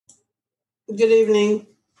Good evening.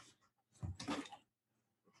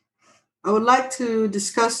 I would like to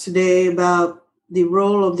discuss today about the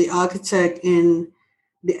role of the architect in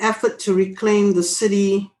the effort to reclaim the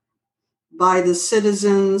city by the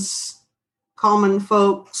citizens, common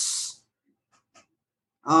folks,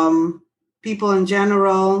 um, people in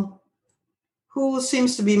general, who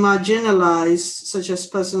seems to be marginalized, such as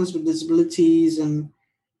persons with disabilities and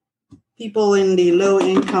people in the low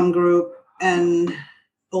income group and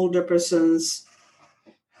older persons,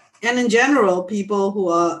 and in general, people who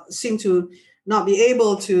are seem to not be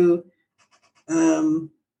able to um,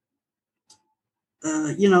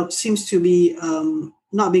 seems to be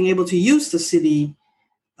not being able to use the city.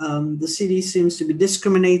 The city seems to be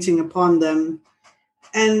discriminating upon them,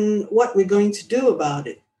 and what we're going to do about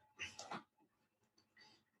it.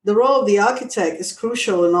 The role of the architect is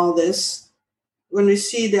crucial in all this. When we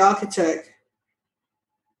see the architect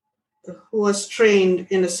who was trained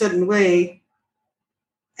in a certain way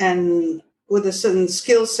and with a certain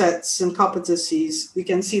skill sets and competencies, we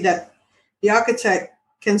can see that the architect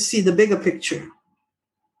can see the bigger picture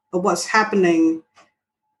of what's happening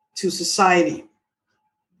to society.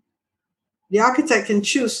 The architect can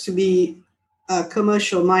choose to be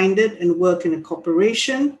commercial minded and work in a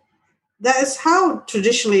corporation. That is how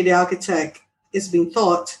traditionally the architect is being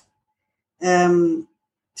thought um,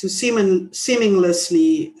 to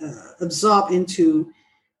seamlessly absorb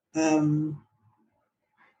um,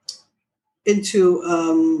 into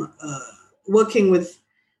working with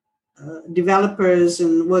developers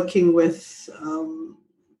and working with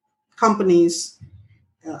companies,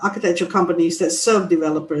 architecture companies that serve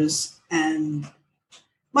developers. And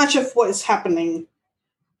much of what is happening,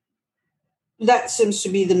 that seems to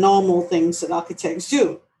be the normal things that architects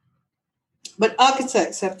do. But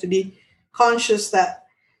architects have to be conscious that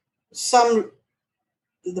some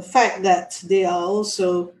the fact that they are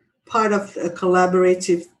also part of a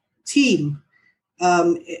collaborative team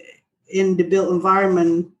um, in the built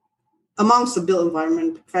environment, amongst the built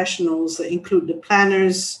environment professionals that include the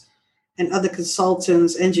planners and other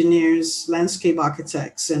consultants, engineers, landscape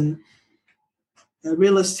architects, and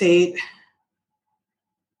real estate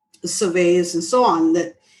surveyors, and so on.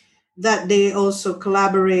 That they also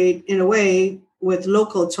collaborate in a way with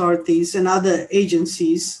local authorities and other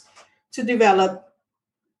agencies to develop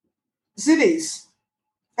cities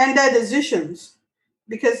and their decisions,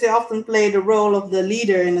 because they often play the role of the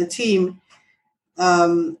leader in a team.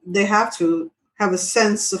 They have to have a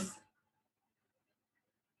sense of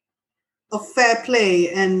fair play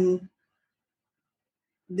and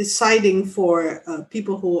deciding for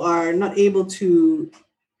people who are not able to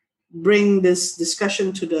bring this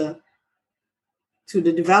discussion to the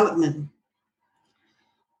development.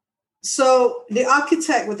 So the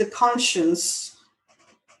architect with the conscience,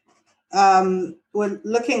 we're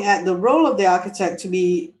looking at the role of the architect to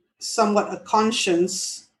be somewhat a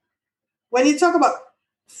conscience. When you talk about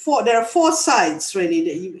there are four sides really.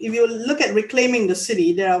 If you look at reclaiming the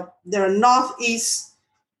city, there are north, east,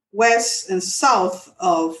 west, and south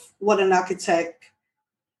of what an architect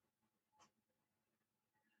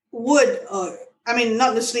would. I mean,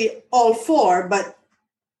 not necessarily all four, but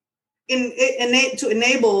to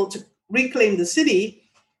enable to reclaim the city,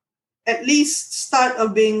 at least start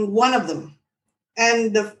of being one of them.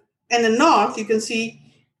 And the north, you can see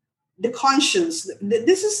the conscience.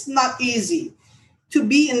 This is not easy to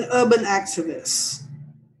be an urban activist.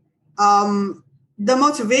 Um, the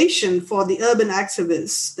motivation for the urban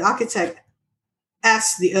activist, the architect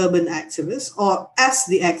as the urban activist or as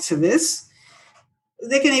the activist,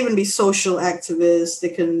 they can even be social activists, they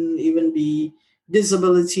can even be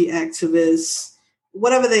disability activists,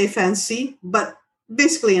 whatever they fancy, but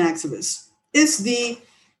basically an activist is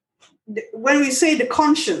when we say the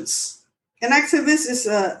conscience, an activist is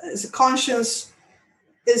a conscience,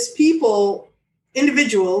 is people,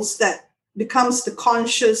 individuals that becomes the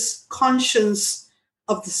conscience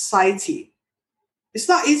of the society. It's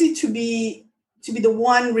not easy to be the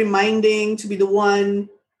one reminding, to be the one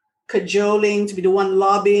cajoling, to be the one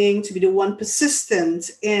lobbying, to be the one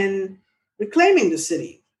persistent in reclaiming the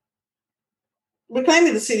city.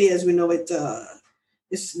 Reclaiming the city, as we know it,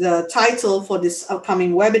 is the title for this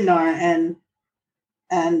upcoming webinar.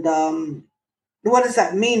 And what does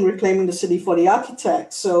that mean, reclaiming the city for the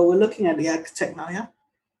architect? So we're looking at the architect now, yeah?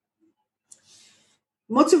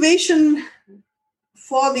 Motivation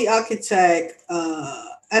for the architect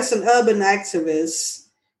as an urban activist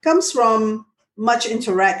comes from much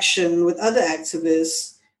interaction with other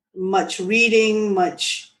activists, much reading,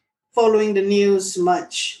 much following the news,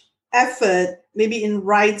 much effort, maybe in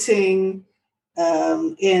writing,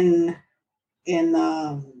 in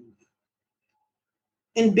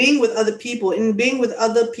in being with other people, in being with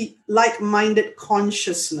other like-minded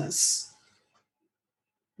consciousness.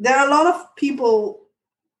 There are a lot of people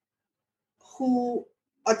who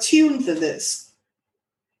are tuned to this,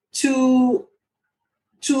 to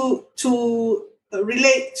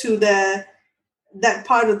relate to that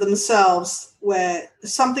part of themselves where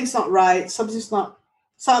something's not right,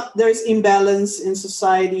 there is imbalance in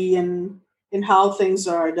society and in how things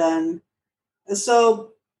are done.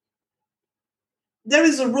 So there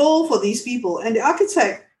is a role for these people, and the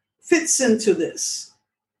architect fits into this.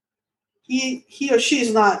 He or she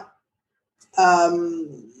is not.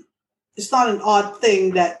 It's not an odd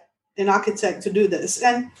thing that an architect to do this,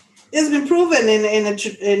 and it's been proven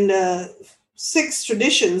in Six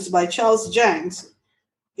Traditions by Charles Janks,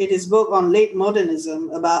 in his book on late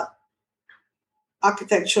modernism, about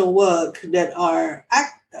architectural work that are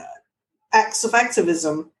acts of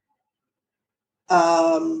activism,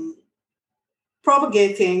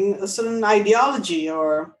 propagating a certain ideology,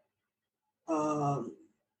 or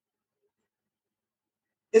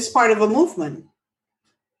is part of a movement.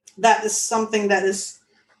 That is something that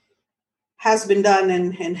has been done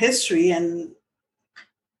in history and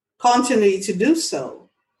continually to do so.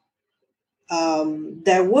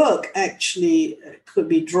 Their work actually could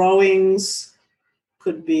be drawings,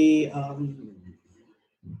 could be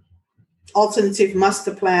alternative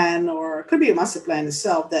master plan, or it could be a master plan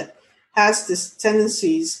itself that has these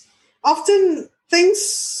tendencies. Often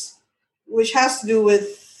things which has to do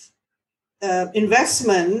with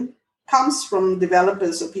investment comes from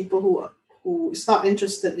developers or people who is not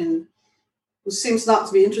interested in, who seems not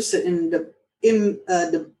to be interested in the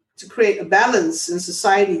to create a balance in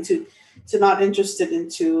society, to not interested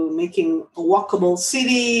into making a walkable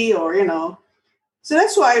city, or So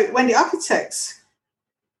that's why when the architects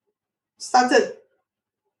started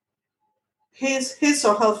his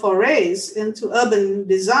or her forays into urban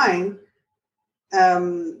design,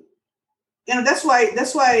 that's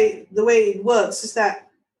why the way it works is that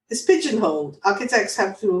it's pigeonholed. Architects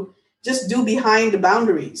have to just do the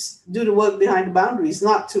work behind the boundaries,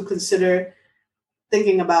 not to consider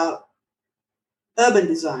thinking about urban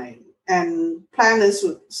design. And planners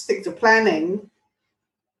would stick to planning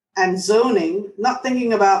and zoning, not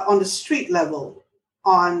thinking about on the street level,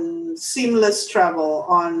 on seamless travel,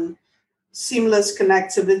 on seamless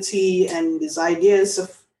connectivity, and these ideas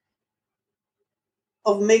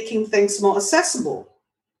of making things more accessible.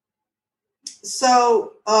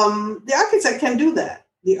 So the architect can do that.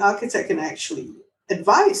 The architect can actually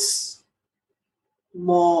advise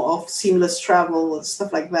more of seamless travel and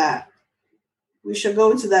stuff like that. We shall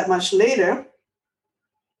go into that much later.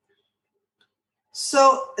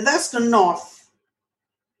 So that's the north.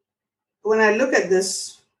 When I look at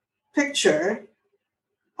this picture,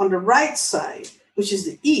 on the right side, which is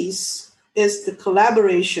the east, is the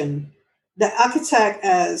collaboration. The architect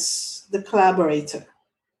as the collaborator.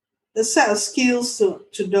 The set of skills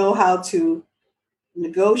to know how to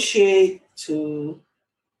negotiate, to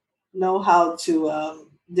know how to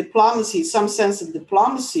diplomacy, some sense of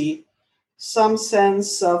diplomacy, some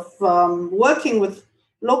sense of working with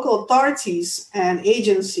local authorities and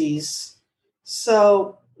agencies.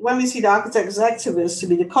 So when we see the architect as activist to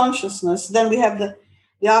be the consciousness, then we have the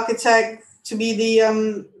architect to be the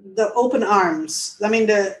open arms. I mean,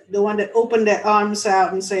 the one that opened their arms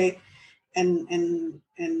out and say, and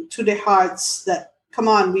to their hearts that, come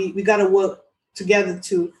on, we got to work together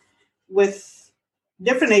with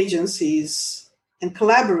different agencies and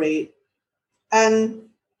collaborate. And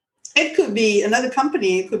it could be another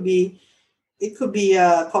company. It could be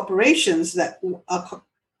corporations that are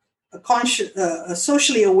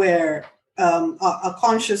socially aware, are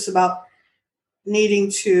conscious about needing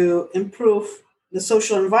to improve the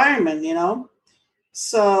social environment.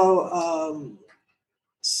 So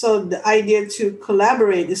the idea to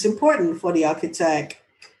collaborate is important for the architect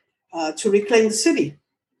to reclaim the city.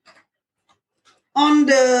 On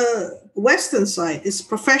the Western side is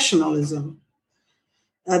professionalism.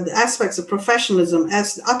 The aspects of professionalism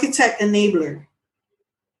as the architect enabler.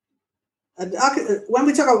 When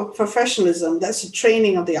we talk about professionalism, that's the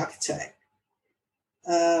training of the architect.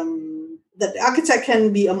 That the architect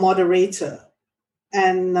can be a moderator.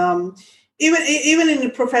 And even in the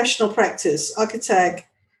professional practice, architect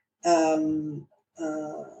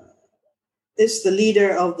is the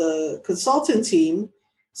leader of the consultant team.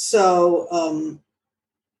 So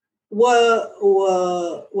were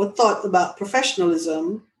thought about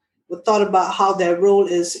professionalism, were thought about how their role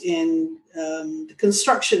is in the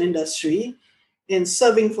construction industry, in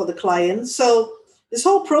serving for the client. So this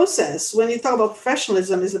whole process, when you talk about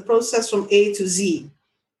professionalism, is the process from A to Z.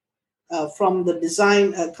 from the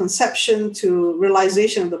design conception to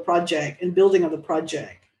realization of the project and building of the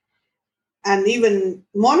project, and even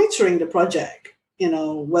monitoring the project,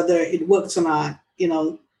 whether it works or not.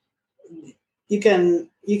 You can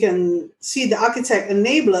see the architect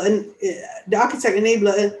enabler, and the architect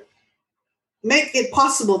enabler make it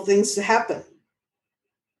possible things to happen.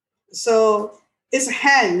 So it's a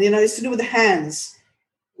hand, it's to do with the hands.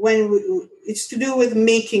 It's to do with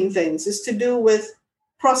making things, it's to do with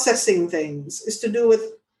processing things, it's to do with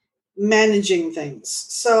managing things.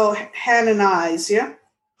 So hand and eyes, yeah.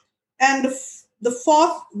 And the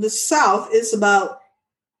fourth, the south, is about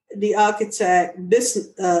the architect, business,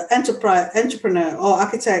 entrepreneur, or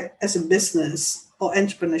architect as a business or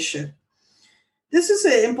entrepreneurship. This is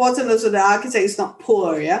important also. The architect is not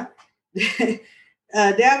poor, yeah. They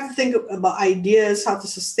have to think about ideas, how to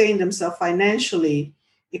sustain themselves financially,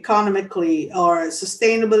 economically, or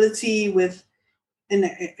sustainability with an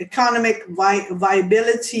economic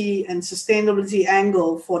viability and sustainability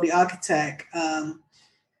angle for the architect.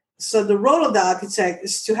 So the role of the architect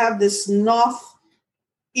is to have this north,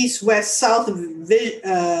 east, west, south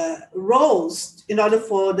roles in order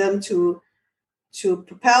for them to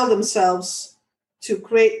propel themselves to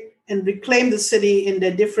create and reclaim the city in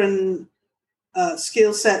their different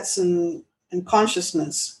skill sets and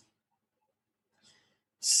consciousness.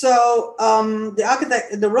 So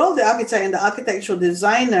the role of the architect and the architectural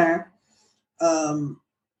designer,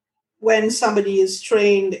 when somebody is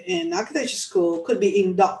trained in architecture school, could be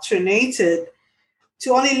indoctrinated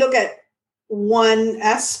to only look at one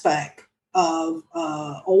aspect of,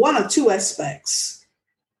 or one or two aspects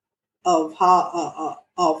of how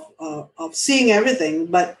of seeing everything,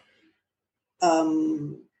 but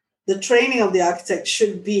the training of the architect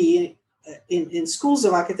should be in schools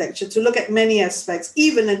of architecture to look at many aspects.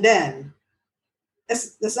 Even then,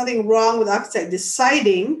 there's nothing wrong with the architect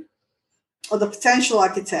deciding, or the potential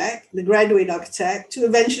architect, the graduate architect, to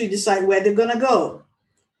eventually decide where they're going to go.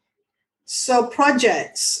 So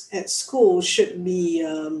projects at school should be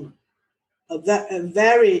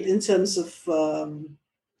varied in terms of the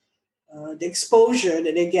exposure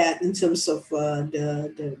that they get in terms of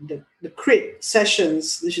the crit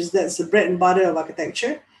sessions, that's the bread and butter of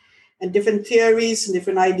architecture, and different theories and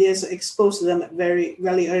different ideas are exposed to them very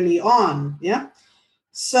early on. Yeah,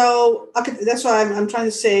 so that's why I'm trying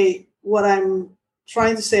to say. What I'm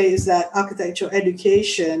trying to say is that architectural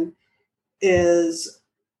education it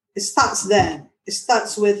starts then. It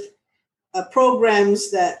starts with programs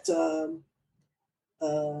that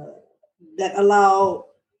allow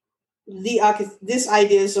these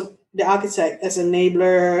ideas of the architect as an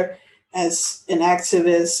enabler, as an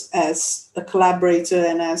activist, as a collaborator,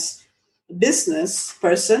 and as a business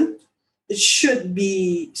person. It should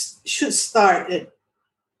start at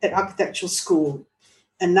architectural school,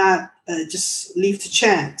 and not just leave to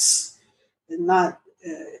chance, and not.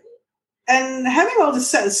 And having all the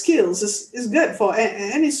set of skills is good for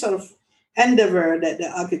any sort of endeavor that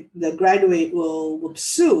the graduate will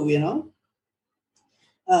pursue.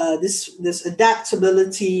 This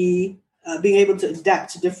adaptability, being able to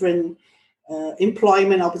adapt to different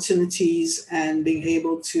employment opportunities, and being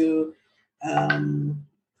able to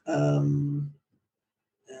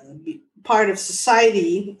be part of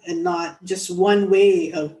society, and not just one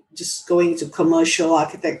way of just going to commercial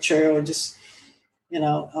architecture, or just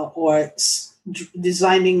or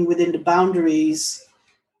designing within the boundaries.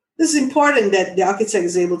 This is important, that the architect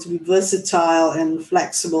is able to be versatile and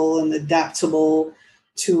flexible and adaptable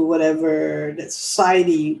to whatever that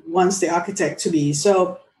society wants the architect to be.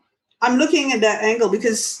 So I'm looking at that angle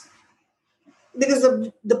because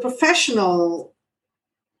the professional,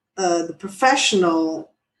 the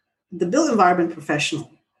built environment professional,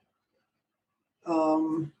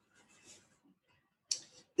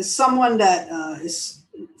 is someone that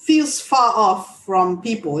feels far off from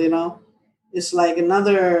people. It's like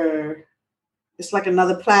another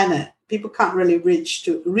planet. People can't really reach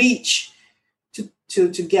to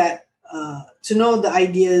get to know the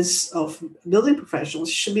ideas of building professionals.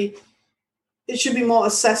 It should be more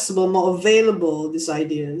accessible, more available, these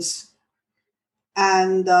ideas.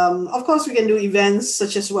 And of course, we can do events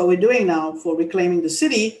such as what we're doing now for Reclaiming the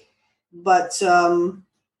City, but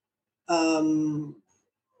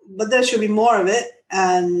there should be more of it,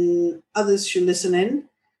 and others should listen in.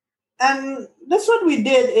 And that's what we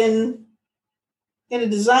did in a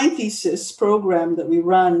design thesis program that we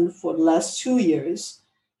run for the last 2 years.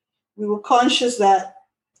 We were conscious that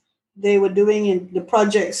they were doing in the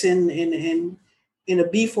projects in a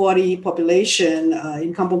B40 population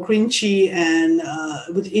in Kampung Kerinci, and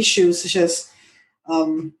with issues such as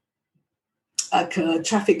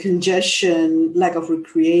traffic congestion, lack of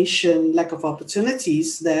recreation, lack of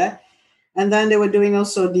opportunities there. And then they were doing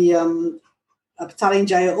also the Petaling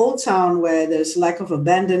Jaya Old Town, where there's lack of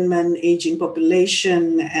abandonment, aging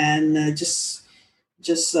population, and just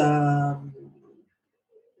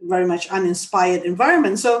very much uninspired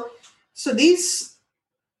environment. So these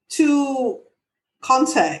two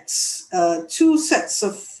contexts, two sets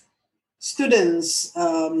of students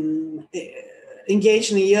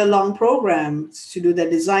engaged in a year-long program to do their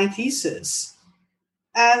design thesis.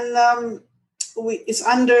 And it's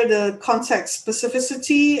under the context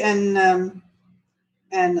specificity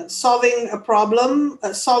and solving a problem,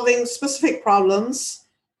 solving specific problems,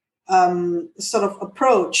 sort of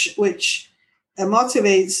approach, which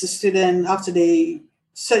motivates the student after they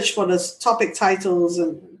search for the topic titles.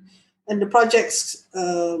 And the projects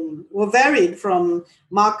were varied from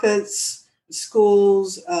markets,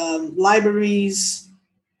 schools, libraries,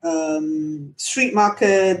 street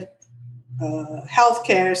market,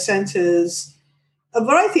 healthcare centers, a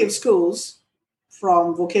variety of schools,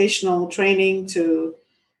 from vocational training to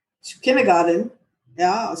kindergarten,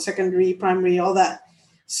 secondary, primary, all that.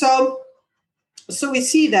 So we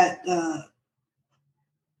see that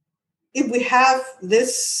if we have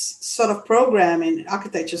this sort of program in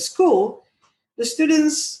architecture school, the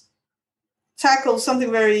students tackle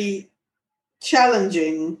something very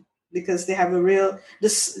challenging, because they have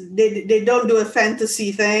they don't do a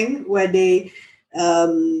fantasy thing where they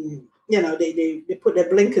put their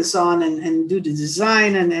blinkers on and do the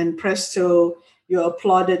design, and presto, you're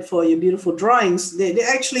applauded for your beautiful drawings. They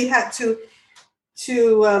actually had to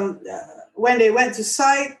when they went to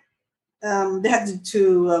site, they had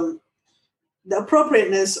to the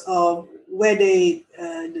appropriateness of where the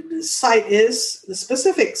site is, the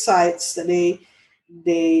specific sites that they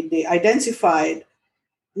identified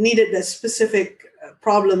needed the specific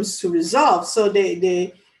problems to resolve. So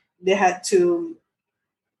they had to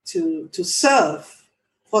serve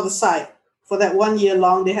for the site for that 1 year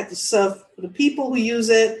long. They had to serve for the people who use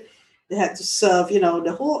it. They had to serve,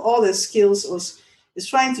 all their skills is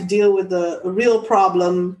trying to deal with a real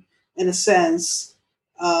problem in a sense.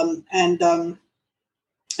 And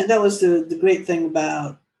that was the great thing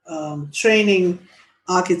about training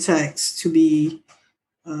architects to be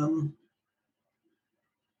an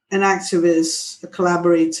activist, a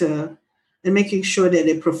collaborator, and making sure that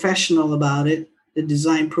they're professional about it, the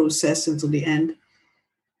design process until the end.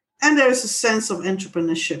 And there's a sense of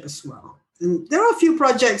entrepreneurship as well. And there are a few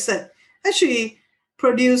projects that actually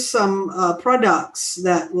produced some products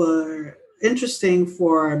that were interesting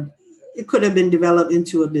it could have been developed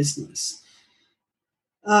into a business.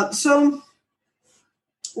 So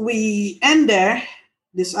we end there,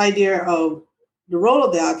 this idea of the role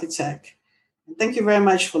of the architect. And thank you very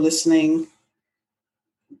much for listening.